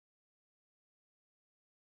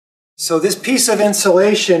So this piece of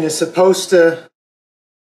insulation is supposed to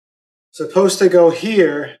go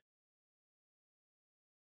here,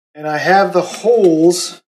 and I have the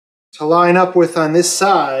holes to line up with on this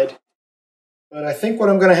side, but I think what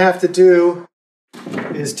I'm going to have to do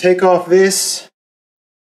is take off this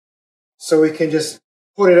so we can just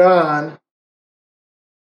put it on.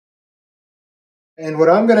 And what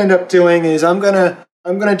I'm going to end up doing is I'm going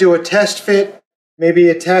to do a test fit, maybe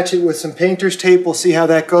attach it with some painter's tape. We'll see how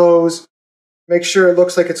that goes. Make sure it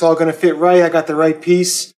looks like it's all going to fit right. I got the right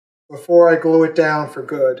piece before I glue it down for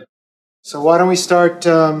good. So why don't we start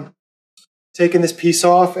taking this piece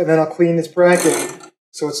off, and then I'll clean this bracket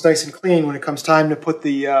so it's nice and clean when it comes time to put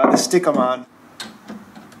the stickum on.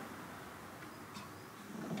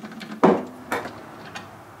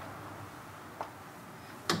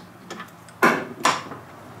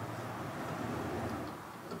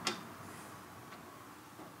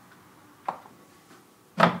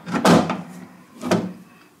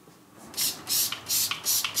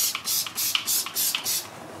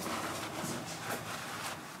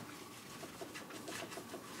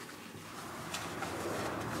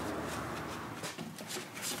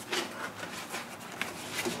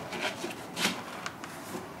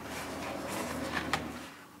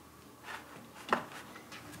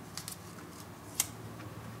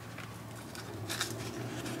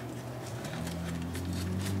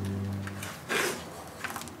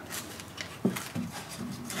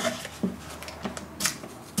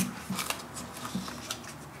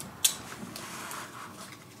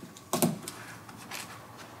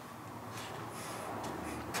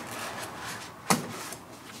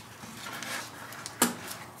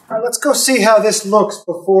 All right, let's go see how this looks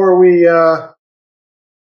before we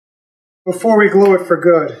glue it for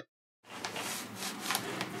good.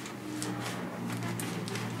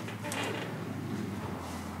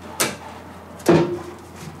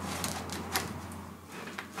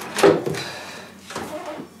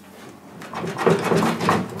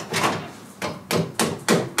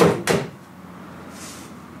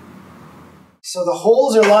 So the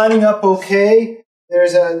holes are lining up okay.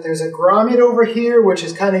 There's a grommet over here which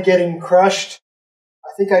is kind of getting crushed. I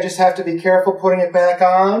think I just have to be careful putting it back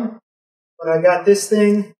on. But I got this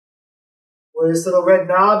thing where this little red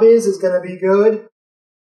knob is going to be good.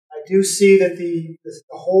 I do see that the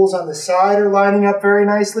holes on the side are lining up very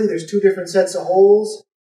nicely. There's two different sets of holes.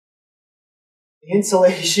 The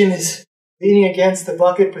insulation is leaning against the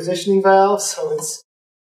bucket positioning valve, so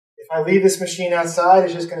if I leave this machine outside,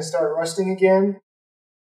 it's just going to start rusting again.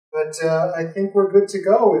 But I think we're good to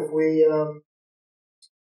go if we,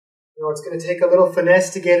 it's going to take a little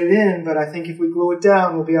finesse to get it in, but I think if we glue it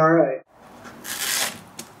down, we'll be all right.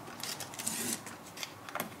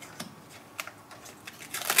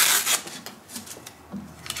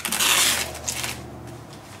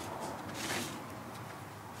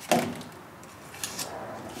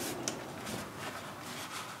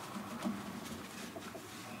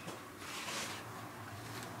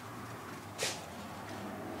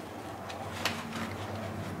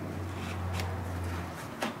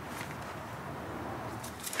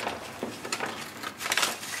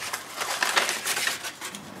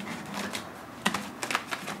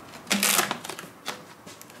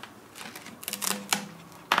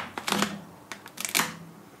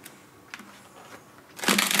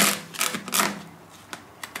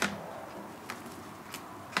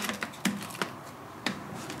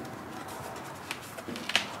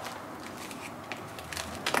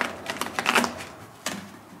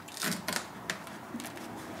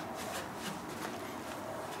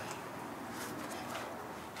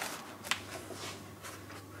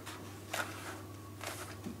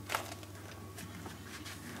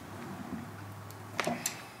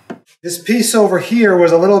 This piece over here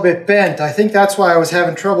was a little bit bent. I think that's why I was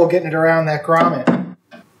having trouble getting it around that grommet.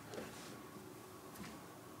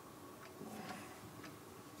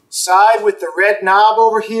 Side with the red knob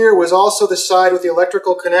over here was also the side with the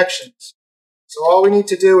electrical connections. So all we need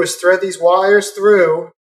to do is thread these wires through.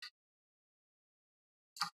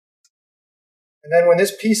 And then when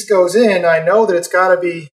this piece goes in, I know that it's got to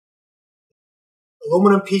be,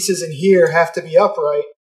 aluminum pieces in here have to be upright,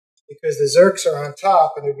 because the zerks are on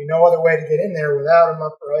top, and there'd be no other way to get in there without them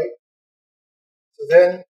upright. So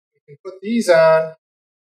then you can put these on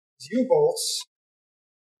as U-bolts.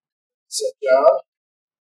 That's a job.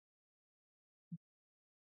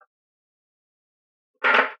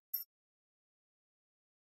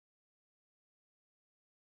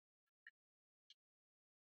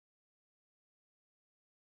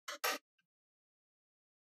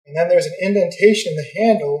 And then there's an indentation in the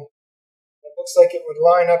handle that looks like it would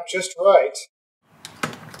line up just right.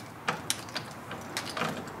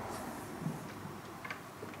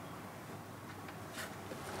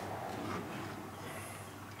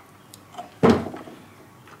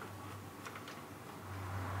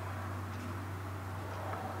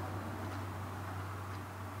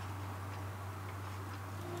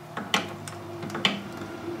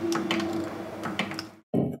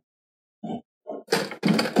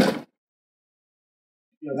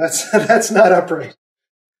 that's not upright.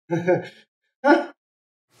 I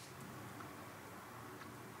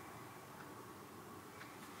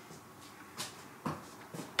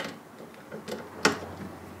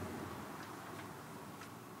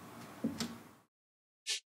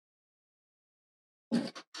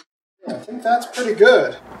think that's pretty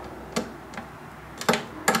good. I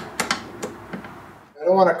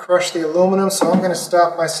don't want to crush the aluminum, so I'm going to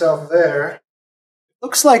stop myself there.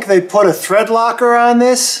 Looks like they put a thread locker on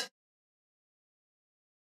this.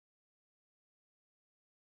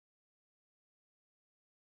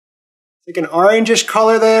 It's like an orangish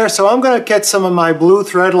color there, so I'm going to get some of my blue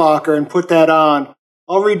thread locker and put that on.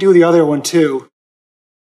 I'll redo the other one too.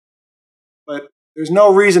 But there's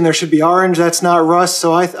no reason there should be orange, that's not rust,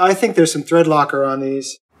 so I think there's some thread locker on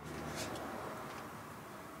these.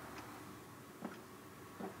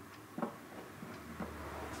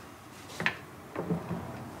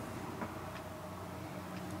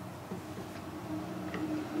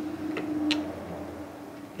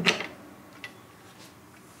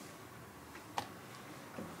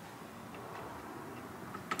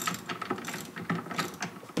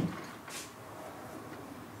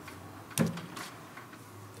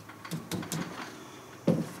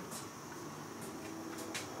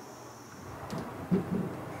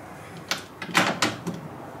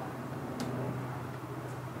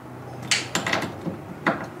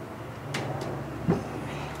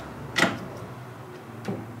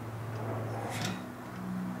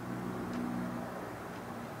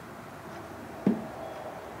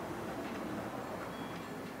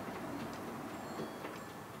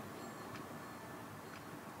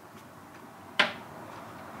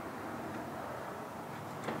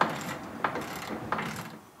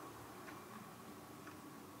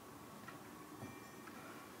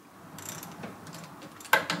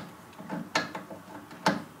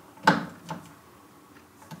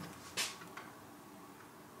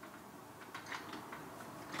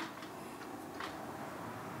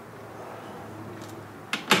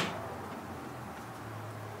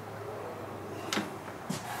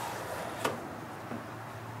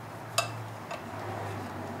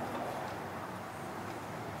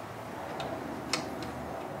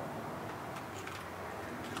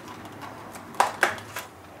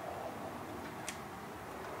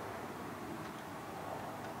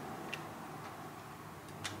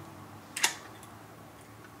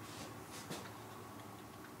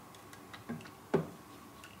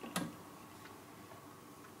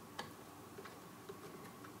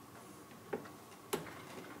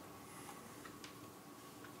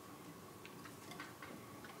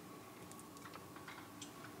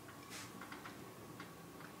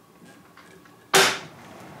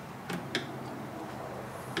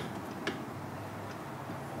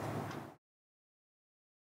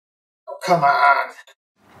 Come on.